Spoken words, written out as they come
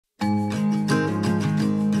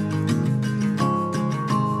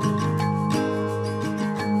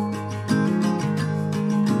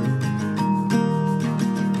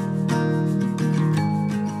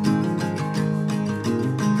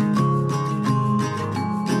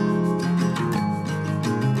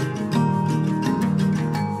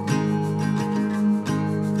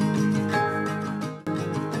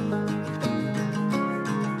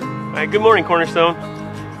All right, good morning, Cornerstone.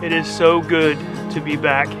 It is so good to be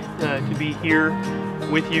back, to be here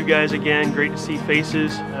with you guys again. Great to see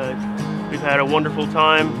faces. We've had a wonderful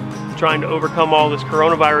time trying to overcome all this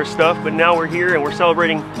coronavirus stuff, but now we're here and we're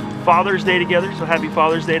celebrating Father's Day together, so happy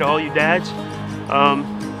Father's Day to all you dads.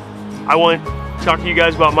 I want to talk to you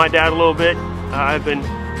guys about my dad a little bit. I've been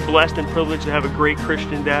blessed and privileged to have a great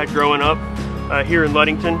Christian dad growing up here in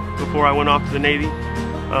Ludington before I went off to the Navy.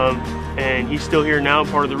 And he's still here now.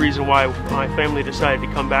 Part of the reason why my family decided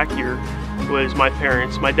to come back here was my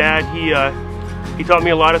parents. My dad, he taught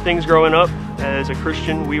me a lot of things growing up. As a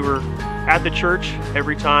Christian, we were at the church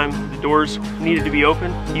every time the doors needed to be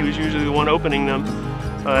open. He was usually the one opening them.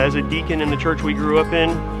 As a deacon in the church we grew up in,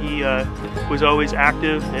 he was always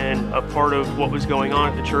active and a part of what was going on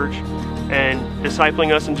at the church and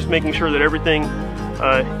discipling us and just making sure that everything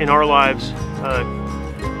in our lives,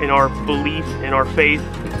 in our belief, in our faith,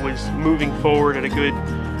 was moving forward at a good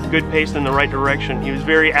pace in the right direction. He was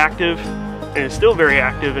very active and is still very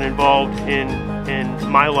active and involved in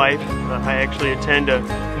my life. I actually attend a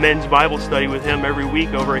men's Bible study with him every week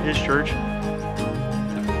over at his church.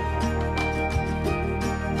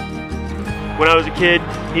 When I was a kid,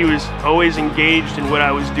 he was always engaged in what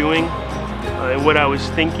I was doing, and what I was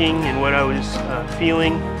thinking, and what I was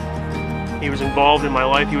feeling. He was involved in my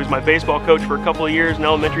life. He was my baseball coach for a couple of years in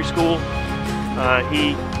elementary school.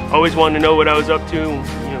 He always wanted to know what I was up to,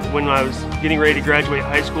 when I was getting ready to graduate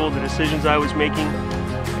high school, the decisions I was making.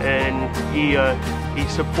 And he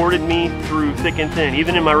supported me through thick and thin,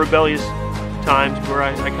 even in my rebellious times where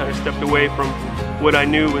I kind of stepped away from what I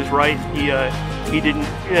knew was right. He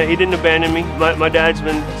didn't abandon me. My dad's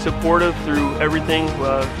been supportive through everything,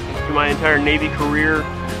 through my entire Navy career.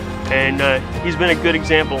 And he's been a good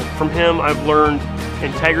example. From him, I've learned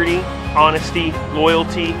integrity, honesty,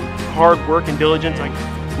 loyalty, hard work, and diligence.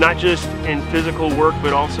 Not just in physical work,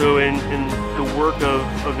 but also in the work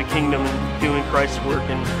of the kingdom and doing Christ's work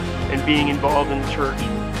and being involved in the church.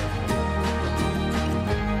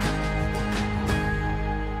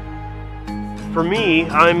 For me,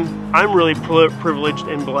 I'm really privileged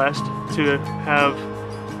and blessed to have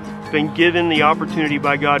been given the opportunity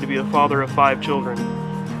by God to be the father of 5 children.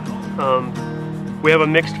 We have a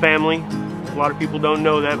mixed family. A lot of people don't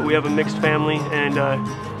know that, but we have a mixed family, and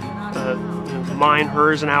mine,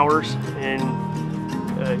 hers, and ours. And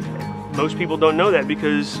most people don't know that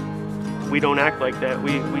because we don't act like that.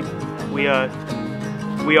 We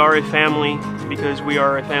are a family because we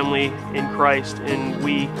are a family in Christ, and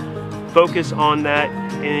we focus on that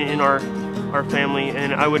in our family.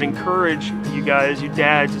 And I would encourage you guys, you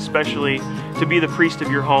dads especially, to be the priest of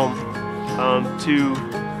your home, to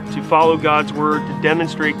follow God's word, to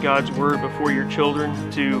demonstrate God's word before your children,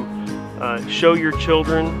 to show your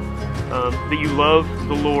children that you love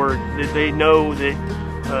the Lord, that they know that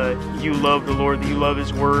you love the Lord, that you love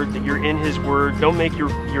His word, that you're in His word. Don't make your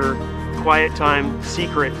quiet time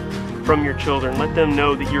secret from your children. Let them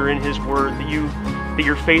know that you're in His word, that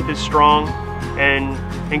your faith is strong, and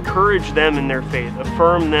encourage them in their faith.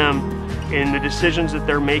 Affirm them in the decisions that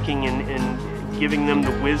they're making and giving them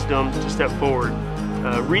the wisdom to step forward.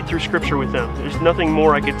 Read through Scripture with them. There's nothing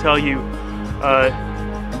more I could tell you.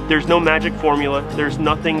 There's no magic formula. There's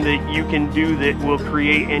nothing that you can do that will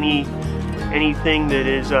create anything that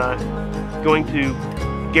is going to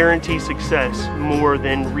guarantee success more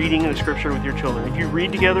than reading the Scripture with your children. If you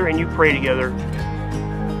read together and you pray together,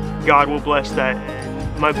 God will bless that.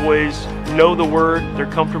 My boys know the Word.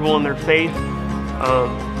 They're comfortable in their faith,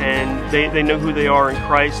 and they know who they are in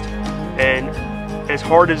Christ. And as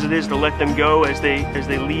hard as it is to let them go as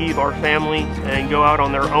they leave our family and go out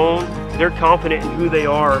on their own, they're confident in who they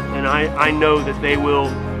are, and I know that they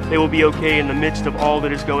will be okay in the midst of all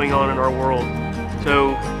that is going on in our world.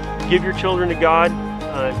 So give your children to God.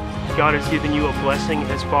 God has given you a blessing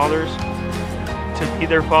as fathers to be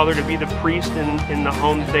their father, to be the priest in the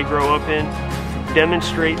home that they grow up in.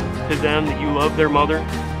 Demonstrate to them that you love their mother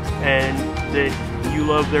and that you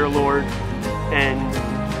love their Lord, and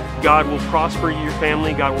God will prosper your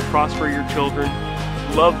family. God will prosper your children.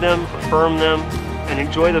 Love them, affirm them, and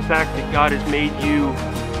enjoy the fact that God has made you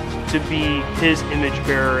to be His image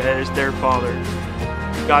bearer as their father.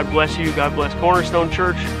 God bless you. God bless Cornerstone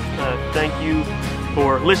Church. Thank you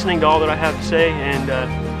for listening to all that I have to say, and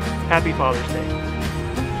happy Father's Day.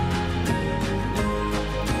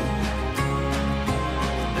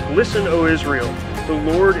 Listen, O Israel,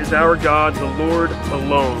 the Lord is our God, the Lord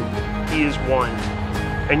alone. He is one.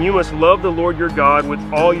 And you must love the Lord your God with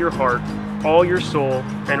all your heart, all your soul,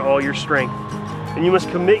 and all your strength. And you must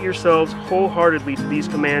commit yourselves wholeheartedly to these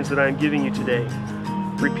commands that I am giving you today.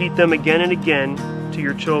 Repeat them again and again to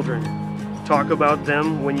your children. Talk about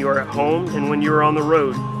them when you are at home and when you are on the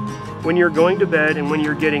road, when you are going to bed and when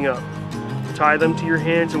you are getting up. Tie them to your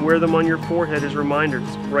hands and wear them on your forehead as reminders.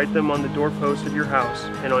 Write them on the doorpost of your house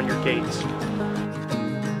and on your gates.